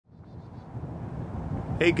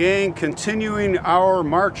Hey gang, continuing our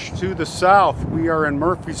march to the south. We are in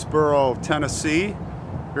Murfreesboro, Tennessee.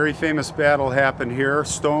 Very famous battle happened here,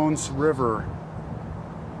 Stones River.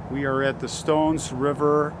 We are at the Stones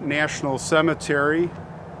River National Cemetery,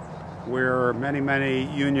 where many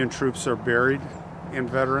Union troops are buried, and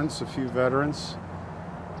veterans, a few veterans.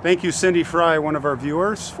 Thank you, Cindy Fry, one of our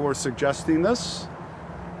viewers, for suggesting this.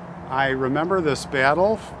 I remember this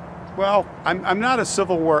battle. Well, I'm not a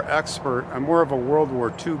Civil War expert. I'm more of a World War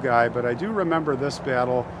II guy, but I do remember this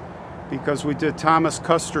battle because we did Thomas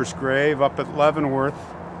Custer's grave up at Leavenworth,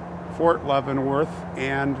 Fort Leavenworth,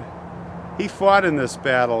 and he fought in this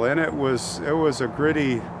battle, and it was a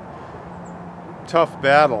gritty, tough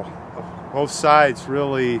battle. Both sides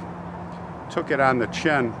really took it on the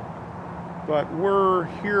chin. But we're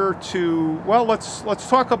here to, well, let's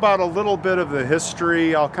talk about a little bit of the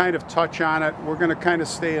history. I'll kind of touch on it. We're going to kind of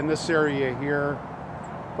stay in this area here.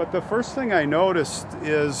 But the first thing I noticed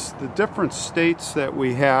is the different states that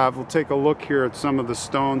we have. We'll take a look here at some of the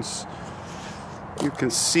stones. You can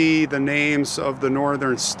see the names of the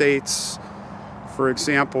northern states. For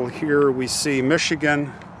example, here we see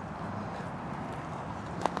Michigan.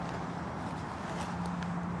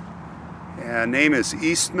 And name is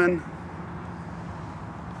Eastman.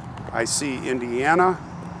 I see Indiana,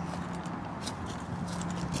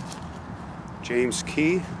 James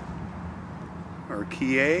Key, or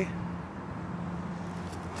Key.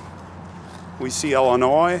 We see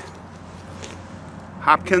Illinois,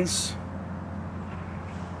 Hopkins.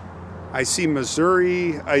 I see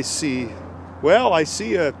Missouri. I see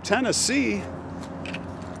a Tennessee.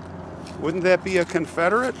 Wouldn't that be a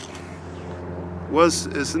Confederate?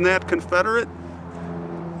 Isn't that Confederate?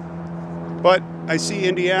 But I see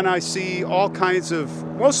Indiana, I see all kinds of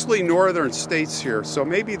mostly northern states here. So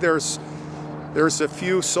maybe there's a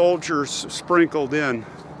few soldiers sprinkled in.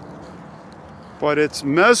 But it's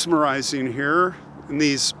mesmerizing here in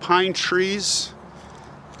these pine trees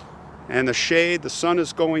and the shade, the sun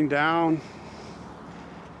is going down.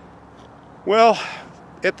 Well,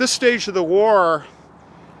 at this stage of the war,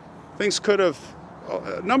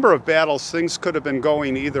 a number of battles, things could have been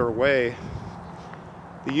going either way.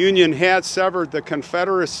 The Union had severed the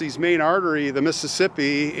Confederacy's main artery, the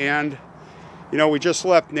Mississippi, and, we just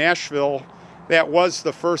left Nashville. That was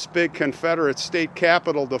the first big Confederate state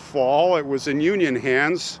capital to fall. It was in Union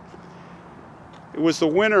hands. It was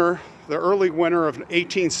the early winter of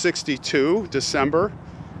 1862, December,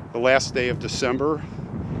 the last day of December.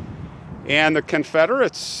 And the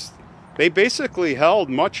Confederates, they basically held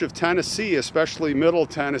much of Tennessee, especially Middle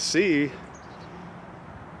Tennessee.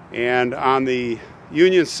 And on the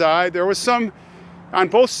Union side, there was some, on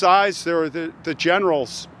both sides, there were the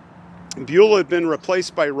generals. Buell had been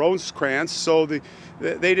replaced by Rosecrans, so they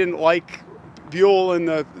didn't like Buell, and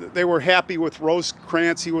they were happy with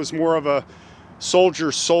Rosecrans. He was more of a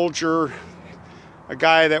soldier, a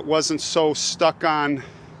guy that wasn't so stuck on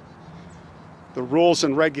the rules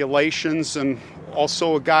and regulations, and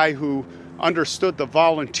also a guy who understood the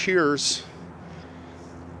volunteers.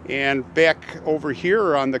 And back over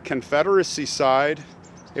here on the Confederacy side,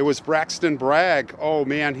 it was Braxton Bragg. Oh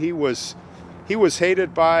man, he was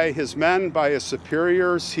hated by his men, by his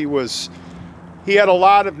superiors. He had a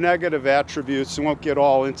lot of negative attributes. I won't get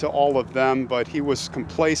into all of them, but he was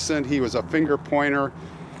complacent. He was a finger pointer.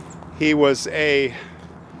 He was a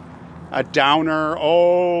downer.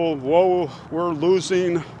 Oh, whoa, we're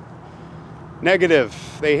losing. Negative.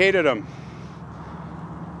 They hated him.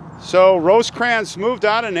 So Rosecrans moved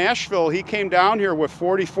out of Nashville. He came down here with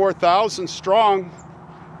 44,000 strong,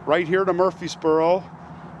 right here to Murfreesboro,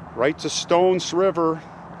 right to Stones River,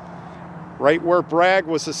 right where Bragg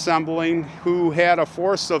was assembling, who had a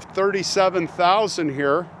force of 37,000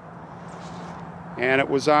 here. And it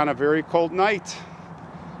was on a very cold night.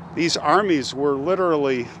 These armies were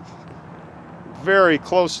literally very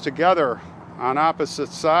close together on opposite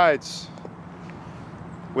sides,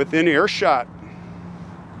 within earshot.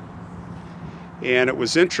 And it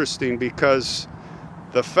was interesting because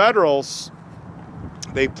the Federals,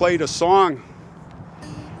 they played a song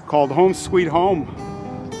called Home Sweet Home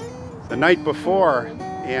the night before,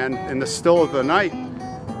 and in the still of the night,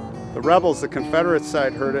 the rebels, the Confederate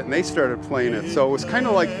side, heard it and they started playing it. So it was kind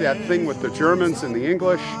of like that thing with the Germans and the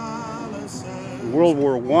English. In World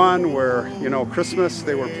War I, where, Christmas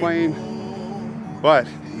they were playing. But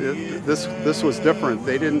this was different.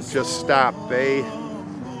 They didn't just stop.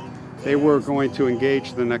 They were going to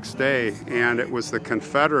engage the next day, and it was the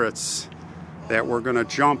Confederates that were going to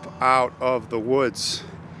jump out of the woods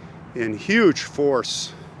in huge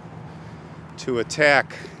force to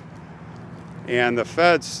attack And the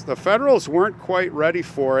Federals weren't quite ready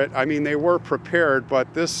for it. I mean, they were prepared,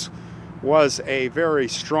 but this was a very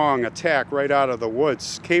strong attack right out of the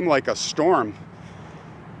woods. Came like a storm.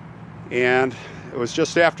 And it was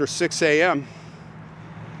just after 6 a.m.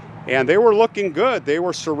 And they were looking good. They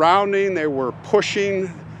were surrounding, they were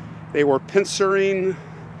pushing, they were pincering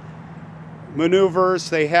maneuvers.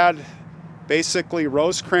 They had basically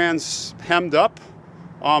Rosecrans hemmed up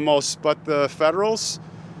almost, but the Federals,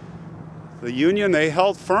 the Union, they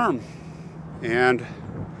held firm. And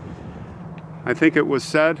I think it was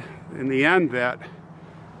said in the end that,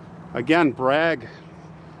 again, Bragg,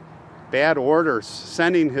 bad orders,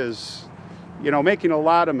 sending his, making a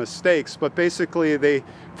lot of mistakes, but basically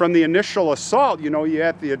from the initial assault, you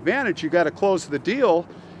had the advantage, you got to close the deal,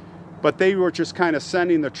 but they were just kind of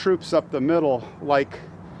sending the troops up the middle, like,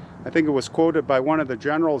 I think it was quoted by one of the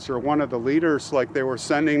generals or one of the leaders, like they were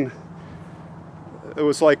sending, it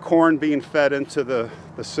was like corn being fed into the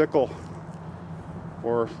sickle,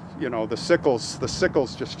 or, the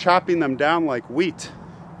sickles just chopping them down like wheat.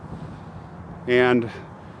 And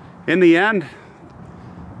in the end,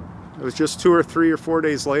 it was just 2 or 3 or 4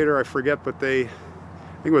 days later, I forget, but I think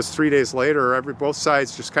it was 3 days later, both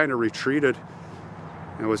sides just kind of retreated.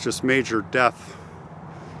 It was just major death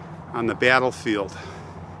on the battlefield.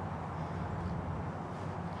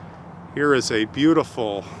 Here is a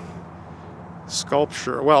beautiful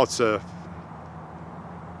sculpture. Well, it's a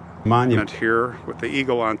monument here with the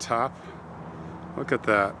eagle on top. Look at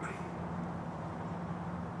that.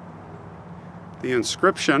 The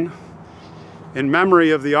inscription: in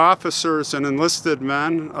memory of the officers and enlisted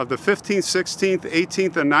men of the 15th, 16th,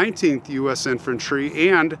 18th, and 19th U.S. Infantry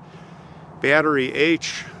and Battery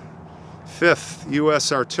H, 5th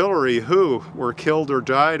U.S. Artillery, who were killed or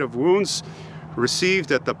died of wounds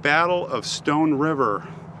received at the Battle of Stone River,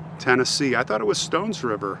 Tennessee. I thought it was Stones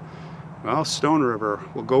River. Well, Stone River.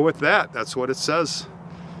 We'll go with that. That's what it says.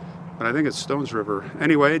 But I think it's Stones River.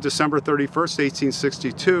 Anyway, December 31st,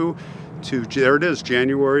 1862 to, there it is,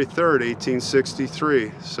 January 3rd,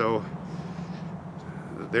 1863. So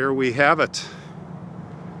there we have it.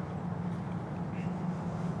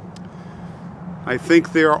 I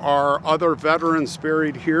think there are other veterans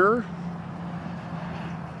buried here.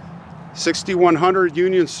 6,100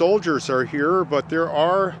 Union soldiers are here, but there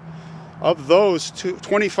are, of those,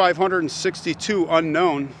 2,562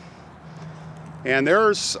 unknown. And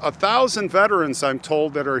there's 1,000 veterans, I'm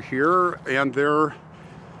told, that are here, and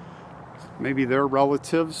maybe their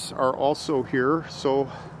relatives are also here.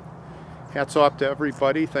 So hats off to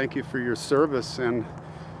everybody. Thank you for your service. And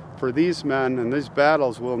for these men and these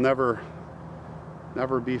battles will never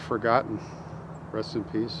be forgotten. Rest in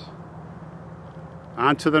peace.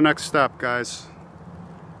 On to the next step, guys.